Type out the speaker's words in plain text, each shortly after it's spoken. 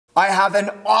I have an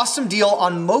awesome deal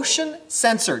on motion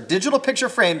sensor digital picture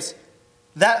frames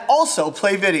that also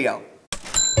play video.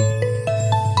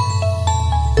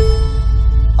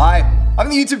 Hi, I'm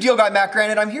the YouTube deal guy, Matt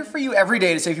Grant, and I'm here for you every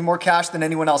day to save you more cash than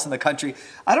anyone else in the country.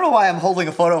 I don't know why I'm holding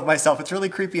a photo of myself. It's really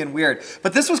creepy and weird.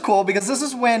 But this was cool because this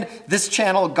is when this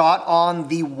channel got on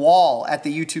the wall at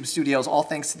the YouTube studios, all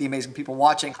thanks to the amazing people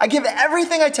watching. I give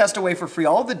everything I test away for free.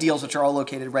 All of the deals, which are all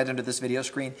located right under this video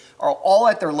screen, are all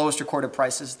at their lowest recorded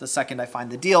prices the second I find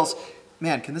the deals.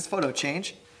 Man, can this photo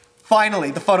change?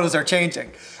 Finally, the photos are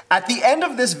changing. At the end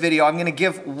of this video, I'm gonna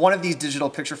give one of these digital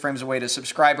picture frames away to a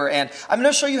subscriber, and I'm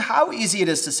gonna show you how easy it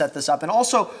is to set this up, and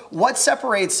also what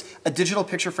separates a digital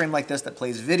picture frame like this that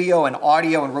plays video and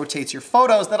audio and rotates your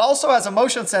photos, that also has a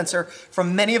motion sensor,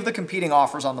 from many of the competing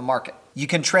offers on the market. You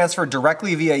can transfer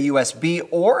directly via USB,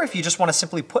 or if you just wanna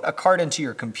simply put a card into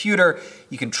your computer,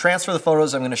 you can transfer the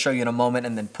photos I'm gonna show you in a moment,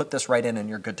 and then put this right in and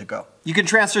you're good to go. You can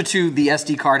transfer to the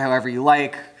SD card however you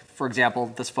like. For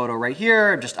example, this photo right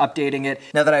here, just updating it.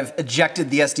 Now that I've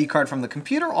ejected the SD card from the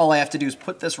computer, all I have to do is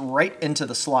put this right into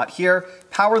the slot here,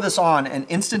 power this on, and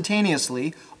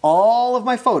instantaneously, all of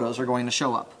my photos are going to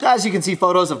show up. As you can see,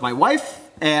 photos of my wife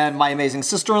and my amazing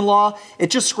sister-in-law.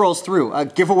 It just scrolls through. A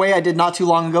giveaway I did not too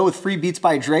long ago with Free Beats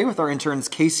by Dre with our interns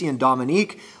Casey and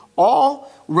Dominique,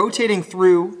 all rotating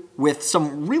through with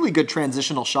some really good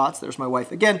transitional shots. There's my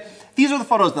wife again. These are the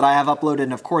photos that I have uploaded,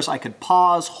 and of course I could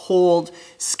pause, hold,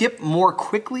 skip more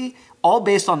quickly, all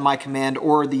based on my command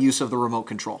or the use of the remote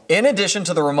control. In addition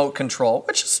to the remote control,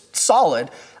 which is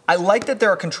solid, I like that there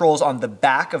are controls on the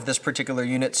back of this particular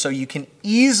unit so you can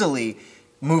easily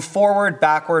move forward,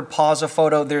 backward, pause a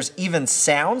photo. There's even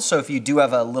sound, so if you do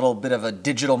have a little bit of a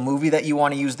digital movie that you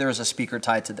want to use, there's a speaker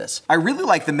tied to this. I really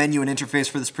like the menu and interface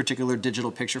for this particular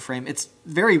digital picture frame. It's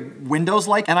very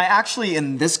Windows-like, and I actually,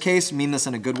 in this case, mean this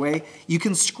in a good way. You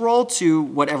can scroll to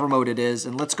whatever mode it is,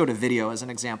 and let's go to video as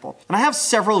an example. And I have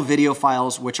several video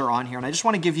files which are on here, and I just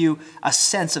want to give you a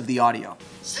sense of the audio.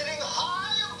 Sitting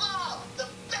high above, the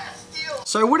best deal.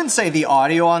 So I wouldn't say the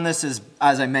audio on this is,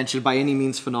 as I mentioned, by any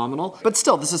means phenomenal, but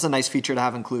still, this is a nice feature to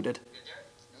have included.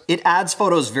 It adds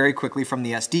photos very quickly from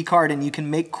the SD card, and you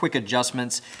can make quick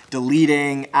adjustments,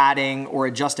 deleting, adding, or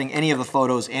adjusting any of the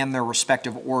photos and their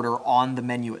respective order on the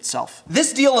menu itself.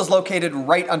 This deal is located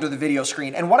right under the video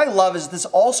screen, and what I love is this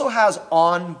also has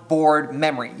onboard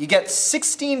memory. You get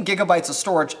 16 gigabytes of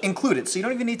storage included, so you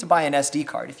don't even need to buy an SD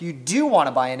card. If you do want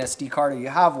to buy an SD card or you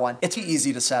have one, it's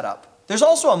easy to set up. There's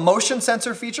also a motion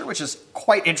sensor feature, which is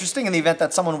quite interesting. In the event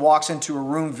that someone walks into a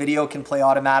room, video can play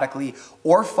automatically,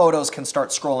 or photos can start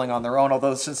scrolling on their own.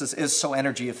 Although since this is so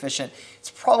energy efficient, it's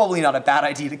probably not a bad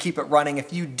idea to keep it running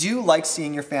if you do like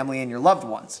seeing your family and your loved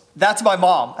ones. That's my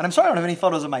mom. And I'm sorry I don't have any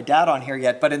photos of my dad on here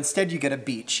yet, but instead you get a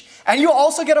beach. And you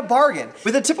also get a bargain.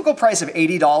 With a typical price of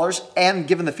 $80, and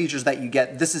given the features that you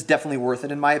get, this is definitely worth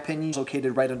it in my opinion.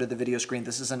 Located right under the video screen,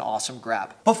 this is an awesome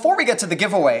grab. Before we get to the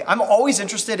giveaway, I'm always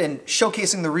interested in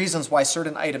showcasing the reasons why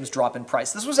certain items drop in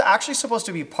price. This was actually supposed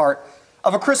to be part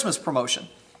of a Christmas promotion.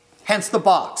 Hence the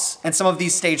box and some of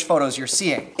these stage photos you're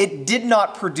seeing. It did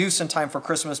not produce in time for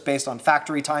Christmas based on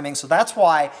factory timing, so that's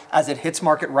why as it hits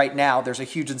market right now, there's a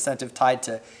huge incentive tied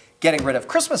to getting rid of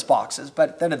Christmas boxes, but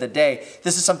at the end of the day,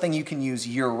 this is something you can use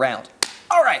year round.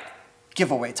 All right,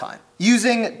 giveaway time.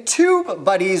 Using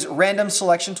TubeBuddy's random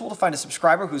selection tool to find a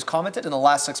subscriber who's commented in the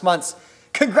last 6 months,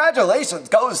 congratulations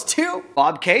goes to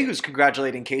Bob K, who's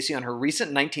congratulating Casey on her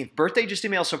recent 19th birthday. Just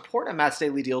email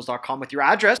support@mattsdailydeals.com with your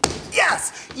address.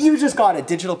 Yes, you just got a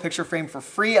digital picture frame for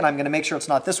free, and I'm gonna make sure it's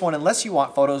not this one unless you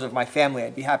want photos of my family.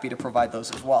 I'd be happy to provide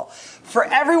those as well. For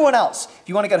everyone else, if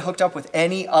you wanna get hooked up with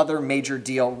any other major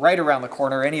deal right around the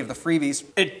corner, any of the freebies,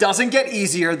 it doesn't get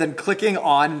easier than clicking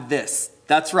on this.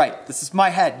 That's right, this is my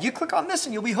head. You click on this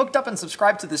and you'll be hooked up and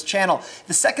subscribed to this channel.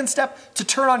 The second step, to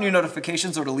turn on your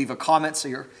notifications or to leave a comment so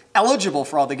you're eligible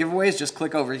for all the giveaways, just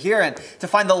click over here. And to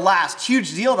find the last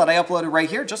huge deal that I uploaded right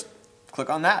here, just click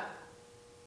on that.